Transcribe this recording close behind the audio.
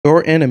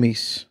Your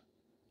enemies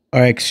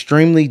are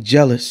extremely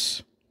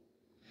jealous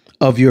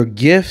of your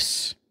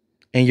gifts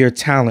and your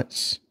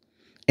talents,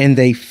 and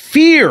they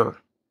fear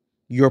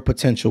your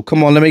potential.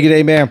 Come on, let me get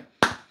amen.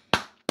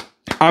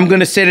 I'm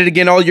going to say it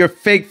again. All your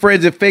fake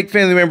friends and fake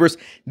family members,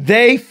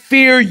 they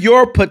fear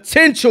your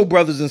potential,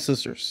 brothers and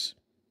sisters.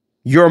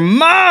 Your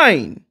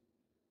mind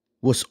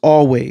was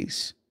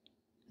always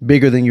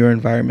bigger than your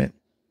environment.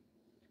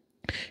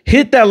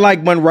 Hit that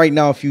like button right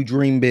now if you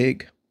dream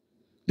big.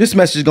 This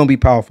message is going to be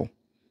powerful.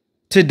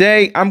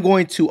 Today, I'm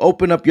going to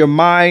open up your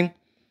mind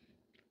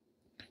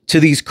to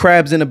these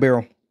crabs in a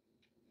barrel.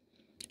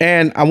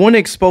 And I want to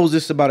expose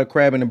this about a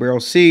crab in a barrel.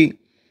 See,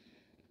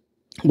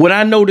 what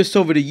I noticed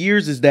over the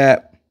years is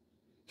that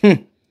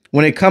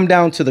when it come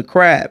down to the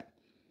crab,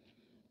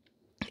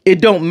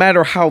 it don't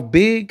matter how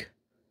big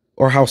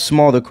or how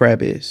small the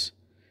crab is.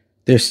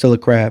 There's still a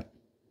crab.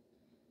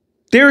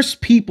 There's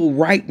people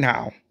right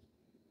now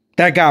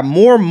that got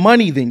more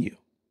money than you.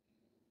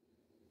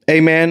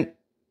 Amen.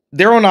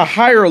 They're on a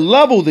higher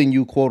level than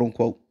you, quote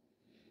unquote,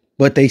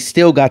 but they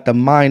still got the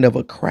mind of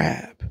a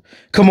crab.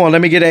 Come on,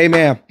 let me get an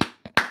amen.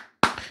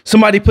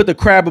 Somebody put the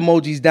crab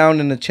emojis down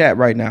in the chat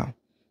right now.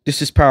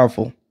 This is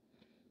powerful.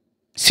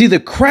 See, the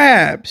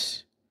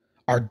crabs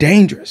are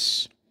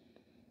dangerous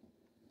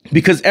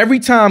because every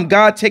time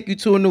God take you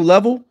to a new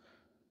level,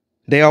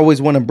 they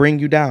always want to bring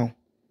you down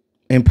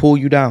and pull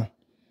you down.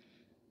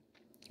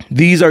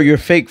 These are your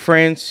fake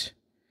friends,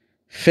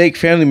 fake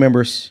family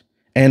members,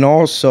 and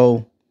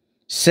also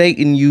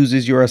Satan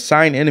uses your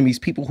assigned enemies,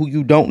 people who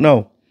you don't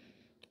know,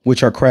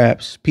 which are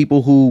crabs,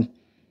 people who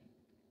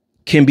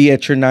can be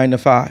at your 9 to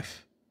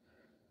 5,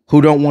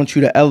 who don't want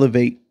you to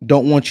elevate,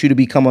 don't want you to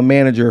become a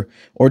manager,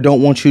 or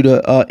don't want you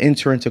to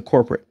enter into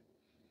corporate.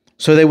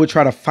 So they would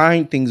try to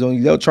find things on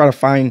you. They'll try to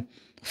find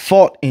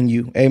fault in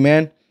you.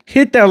 Amen.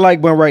 Hit that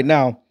like button right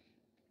now.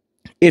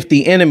 If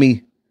the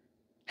enemy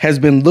has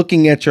been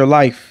looking at your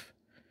life,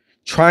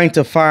 trying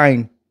to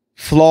find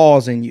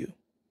flaws in you,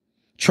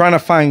 trying to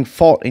find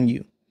fault in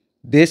you,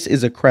 this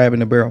is a crab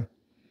in a barrel.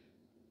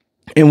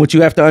 And what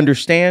you have to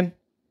understand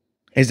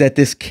is that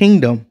this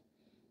kingdom,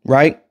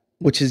 right,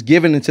 which is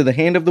given into the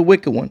hand of the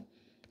wicked one,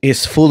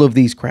 is full of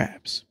these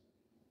crabs.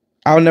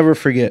 I'll never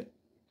forget.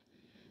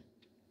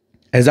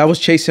 As I was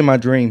chasing my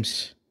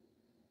dreams,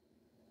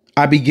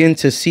 I began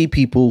to see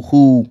people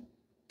who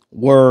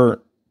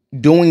were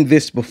doing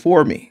this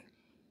before me.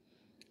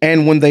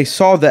 And when they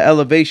saw the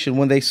elevation,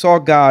 when they saw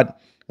God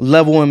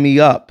leveling me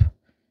up,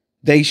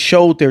 they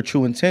showed their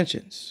true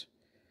intentions.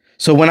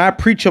 So when I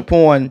preach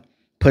upon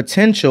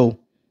potential,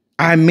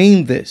 I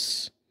mean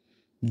this.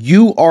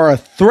 You are a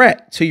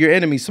threat to your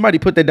enemies. Somebody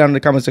put that down in the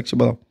comment section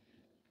below.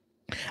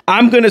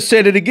 I'm going to say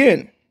it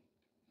again.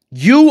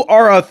 You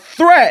are a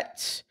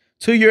threat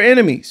to your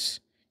enemies.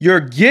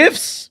 Your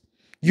gifts,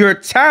 your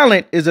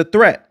talent is a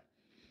threat.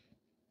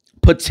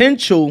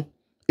 Potential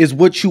is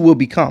what you will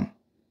become.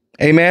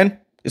 Amen.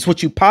 It's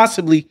what you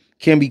possibly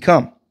can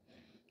become.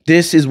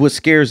 This is what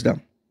scares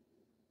them.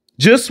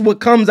 Just what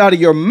comes out of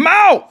your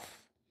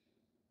mouth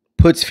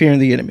puts fear in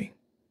the enemy.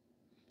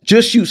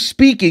 Just you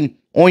speaking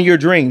on your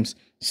dreams.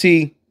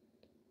 See,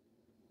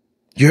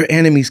 your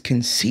enemies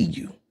can see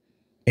you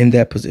in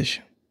that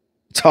position.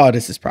 Oh,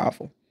 this is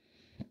powerful.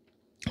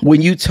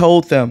 When you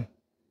told them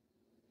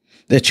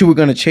that you were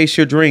going to chase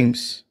your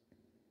dreams,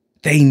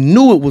 they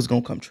knew it was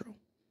going to come true.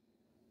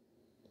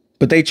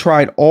 But they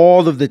tried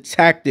all of the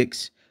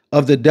tactics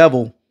of the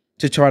devil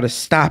to try to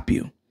stop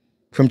you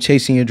from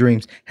chasing your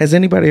dreams. Has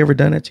anybody ever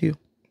done that to you?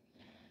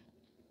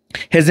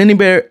 Has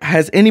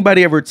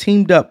anybody ever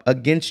teamed up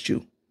against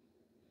you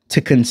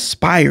to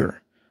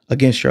conspire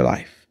against your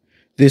life?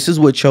 This is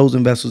what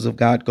chosen vessels of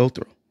God go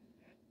through.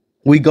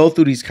 We go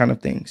through these kind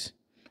of things.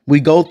 We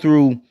go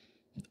through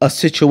a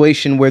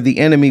situation where the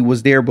enemy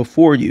was there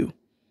before you.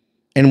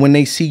 And when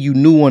they see you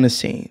new on the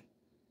scene,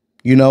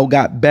 you know,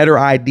 got better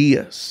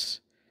ideas,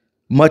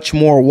 much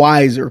more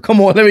wiser. Come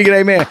on, let me get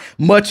amen.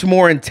 Much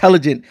more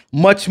intelligent,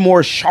 much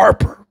more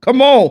sharper.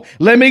 Come on,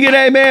 let me get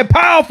amen.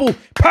 Powerful,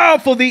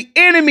 powerful. The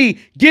enemy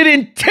get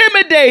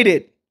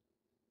intimidated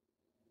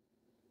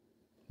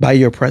by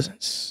your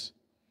presence.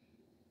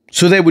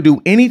 So they would do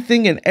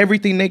anything and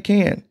everything they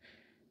can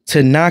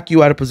to knock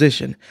you out of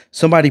position.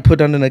 Somebody put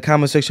down in the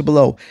comment section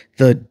below,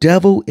 the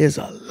devil is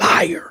a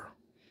liar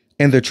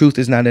and the truth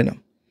is not in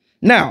him.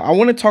 Now, I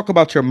want to talk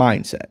about your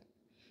mindset.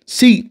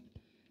 See,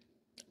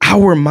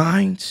 our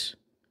minds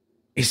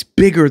is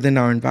bigger than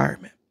our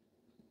environment.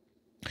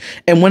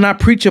 And when I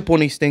preach upon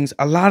these things,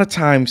 a lot of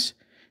times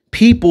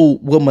people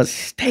will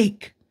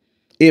mistake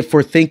it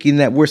for thinking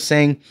that we're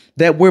saying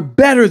that we're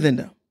better than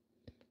them.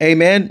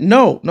 Amen.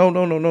 No.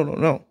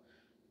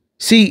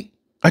 See,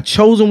 a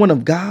chosen one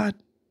of God,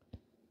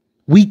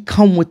 we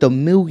come with a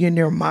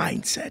millionaire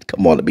mindset.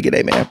 Come on, let me get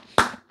amen.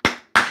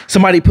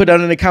 Somebody put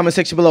down in the comment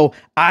section below,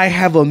 I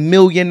have a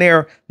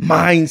millionaire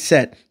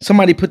mindset.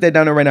 Somebody put that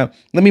down there right now.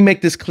 Let me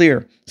make this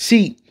clear.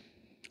 See,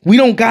 we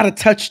don't got to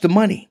touch the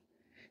money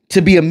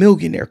to be a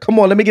millionaire. Come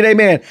on, let me get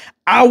amen.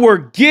 Our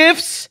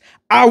gifts,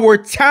 our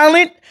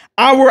talent,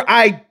 our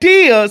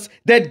ideas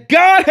that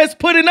God has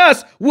put in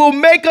us will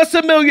make us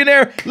a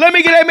millionaire. Let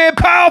me get amen.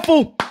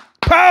 Powerful,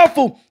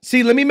 powerful.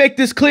 See, let me make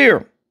this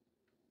clear.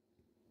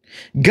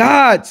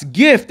 God's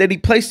gift that he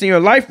placed in your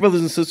life, brothers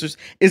and sisters,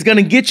 is going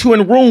to get you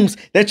in rooms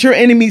that your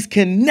enemies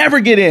can never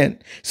get in.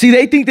 See,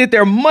 they think that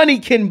their money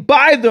can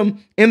buy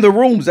them in the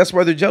rooms. That's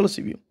why they're jealous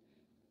of you.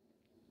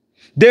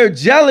 They're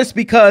jealous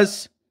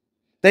because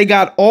they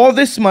got all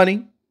this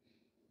money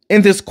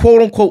and this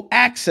quote unquote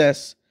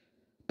access,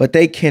 but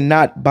they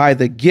cannot buy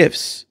the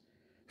gifts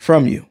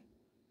from you.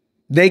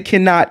 They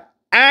cannot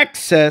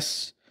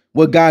access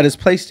what God has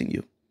placed in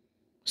you.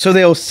 So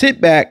they'll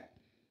sit back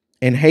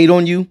and hate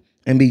on you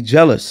and be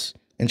jealous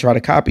and try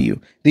to copy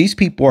you. These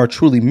people are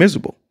truly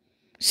miserable.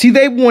 See,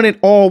 they want it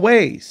all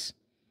ways.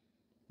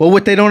 But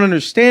what they don't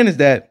understand is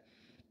that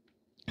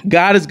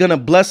God is going to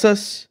bless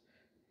us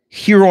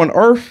here on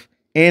earth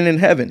and in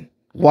heaven.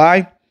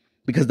 Why?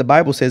 Because the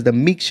Bible says the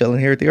meek shall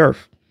inherit the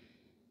earth.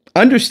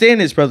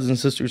 Understand this, brothers and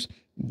sisters.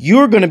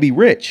 You're going to be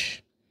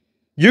rich.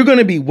 You're going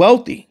to be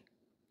wealthy.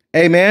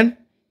 Amen.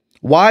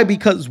 Why?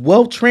 Because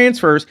wealth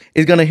transfers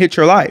is going to hit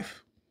your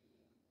life.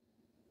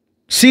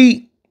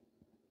 See,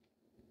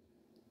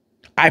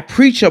 I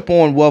preach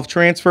upon wealth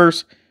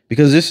transfers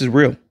because this is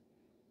real.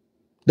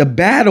 The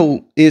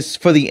battle is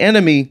for the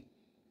enemy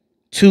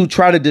to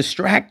try to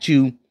distract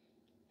you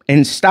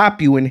and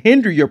stop you and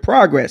hinder your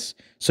progress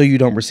so you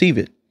don't receive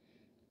it.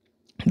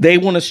 They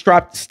want to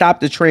stop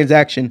the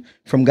transaction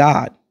from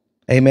God.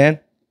 Amen.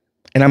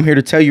 And I'm here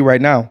to tell you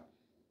right now,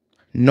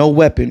 no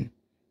weapon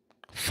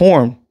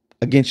formed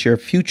against your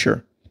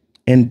future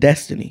and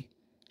destiny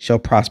shall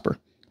prosper.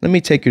 Let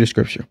me take you to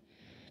scripture.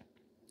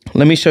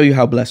 Let me show you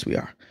how blessed we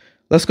are.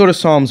 Let's go to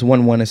Psalms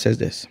 1:1. It says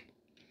this.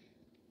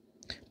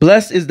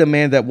 Blessed is the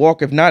man that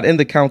walketh not in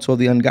the counsel of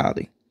the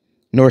ungodly,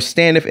 nor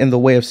standeth in the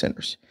way of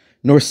sinners,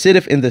 nor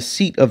sitteth in the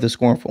seat of the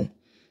scornful.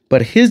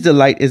 But his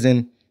delight is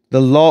in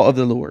the law of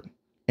the Lord,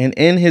 and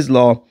in his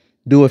law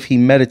doeth he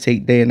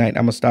meditate day and night.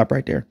 I'm going to stop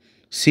right there.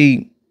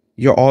 See,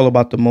 you're all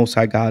about the Most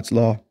High God's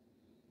law.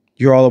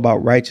 You're all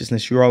about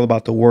righteousness. You're all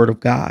about the word of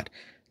God.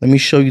 Let me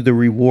show you the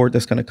reward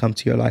that's going to come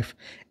to your life.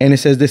 And it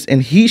says this,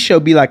 and he shall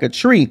be like a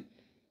tree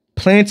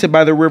planted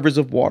by the rivers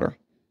of water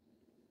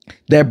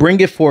that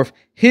bringeth forth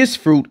his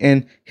fruit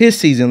in his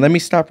season. Let me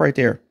stop right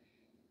there.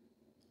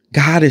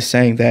 God is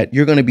saying that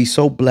you're going to be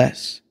so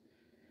blessed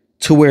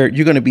to where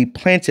you're going to be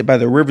planted by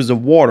the rivers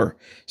of water.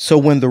 So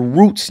when the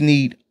roots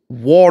need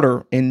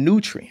water and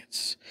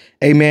nutrients,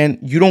 amen,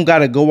 you don't got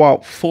to go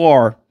out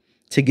far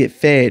to get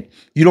fed.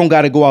 You don't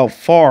got to go out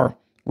far,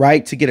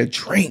 right, to get a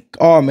drink.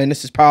 Oh, man,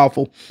 this is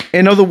powerful.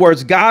 In other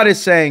words, God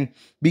is saying,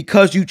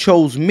 because you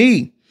chose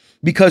me,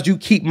 because you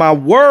keep my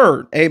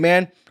word,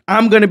 amen,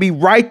 I'm going to be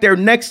right there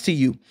next to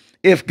you.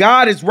 If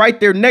God is right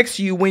there next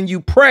to you when you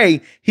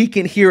pray, he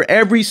can hear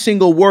every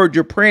single word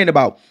you're praying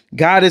about.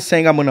 God is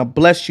saying, I'm going to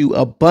bless you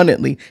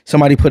abundantly.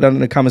 Somebody put that in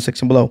the comment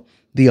section below.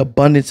 The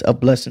abundance of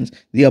blessings.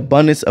 The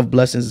abundance of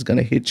blessings is going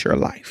to hit your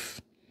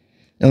life.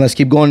 And let's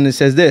keep going. And it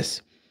says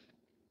this.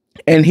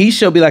 And he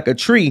shall be like a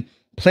tree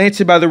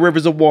planted by the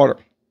rivers of water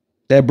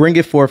that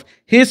bringeth forth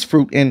his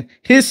fruit in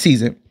his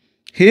season.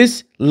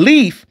 His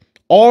leaf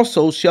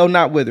also shall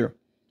not wither,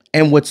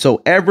 and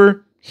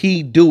whatsoever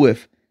he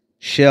doeth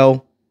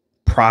shall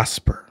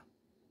prosper.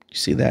 You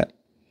see that?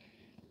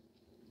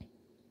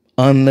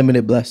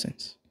 Unlimited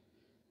blessings.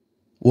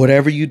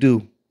 Whatever you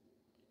do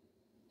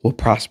will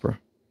prosper.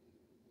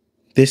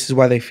 This is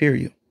why they fear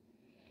you.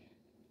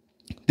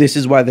 This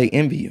is why they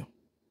envy you.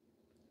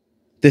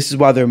 This is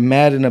why they're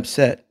mad and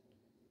upset,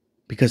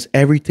 because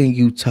everything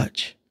you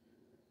touch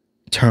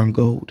turn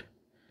gold.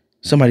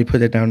 Somebody put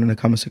that down in the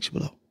comment section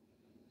below.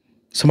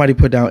 Somebody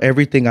put down,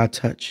 everything I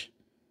touch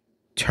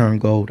turn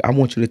gold. I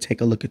want you to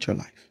take a look at your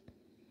life.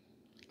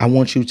 I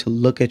want you to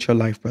look at your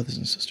life, brothers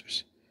and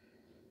sisters.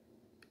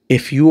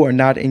 If you are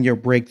not in your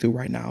breakthrough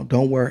right now,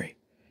 don't worry.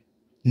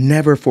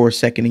 Never for a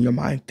second in your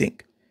mind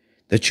think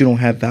that you don't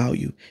have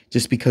value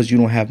just because you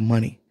don't have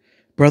money.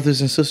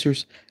 Brothers and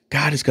sisters,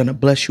 God is going to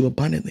bless you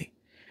abundantly.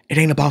 It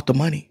ain't about the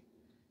money.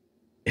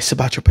 It's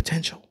about your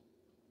potential.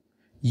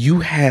 You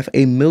have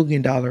 $1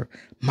 million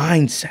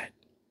mindset.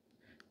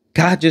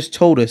 God just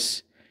told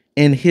us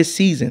in his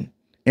season,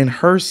 in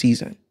her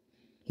season,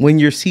 when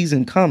your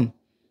season come,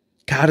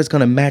 God is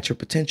going to match your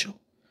potential.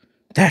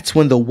 That's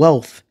when the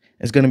wealth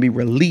is going to be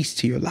released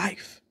to your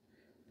life.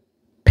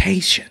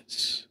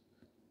 Patience.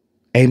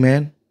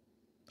 Amen.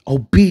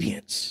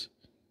 Obedience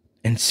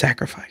and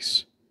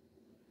sacrifice.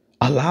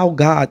 Allow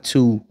God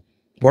to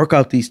work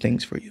out these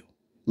things for you.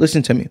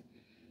 Listen to me.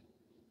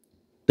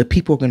 The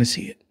people are going to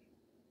see it.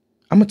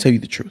 I'm going to tell you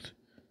the truth.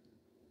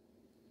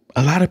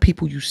 A lot of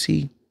people you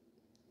see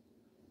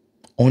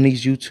on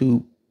these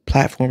YouTube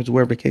platforms,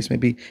 wherever the case may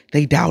be,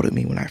 they doubted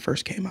me when I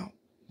first came out.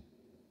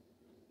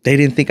 They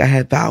didn't think I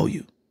had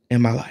value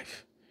in my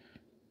life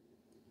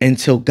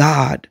until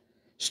God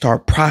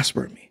started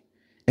prospering me.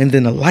 And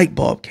then the light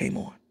bulb came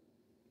on.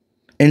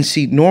 And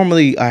see,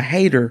 normally a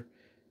hater,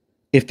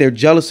 if they're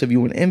jealous of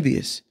you and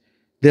envious,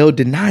 they'll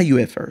deny you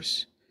at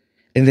first.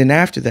 And then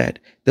after that,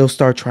 they'll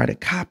start trying to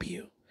copy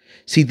you.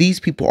 See, these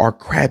people are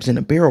crabs in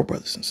a barrel,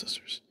 brothers and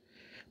sisters.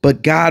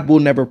 But God will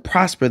never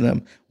prosper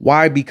them.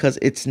 Why? Because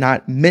it's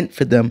not meant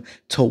for them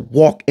to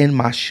walk in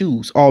my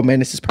shoes. Oh, man,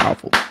 this is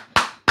powerful.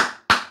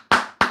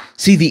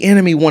 See, the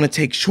enemy want to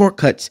take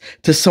shortcuts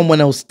to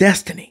someone else's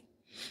destiny.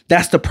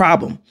 That's the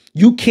problem.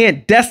 You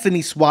can't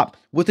destiny swap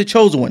with the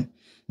chosen one.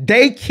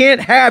 They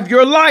can't have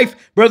your life,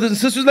 brothers and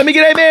sisters. Let me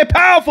get amen.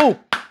 Powerful.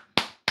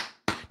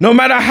 No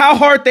matter how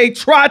hard they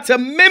try to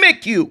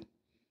mimic you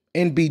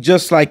and be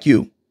just like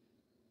you,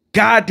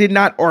 God did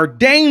not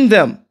ordain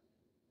them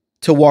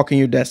to walk in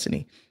your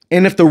destiny.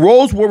 And if the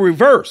roles were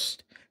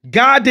reversed,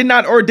 God did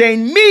not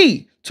ordain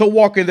me to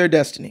walk in their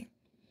destiny.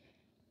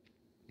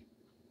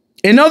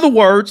 In other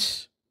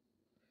words,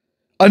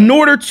 in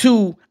order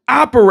to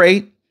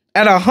operate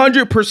at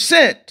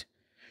 100%,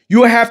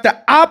 you have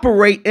to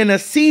operate in a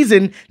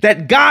season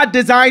that God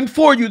designed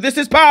for you. This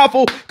is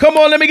powerful. Come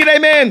on, let me get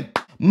amen.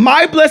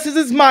 My blessings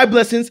is my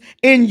blessings,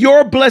 and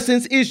your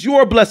blessings is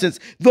your blessings.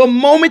 The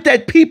moment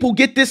that people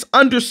get this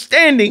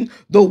understanding,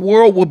 the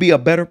world will be a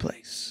better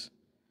place.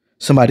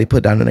 Somebody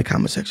put down in the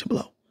comment section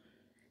below.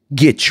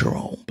 Get your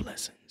own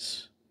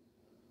blessings.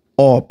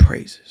 All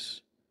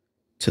praises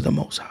to the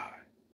Most High.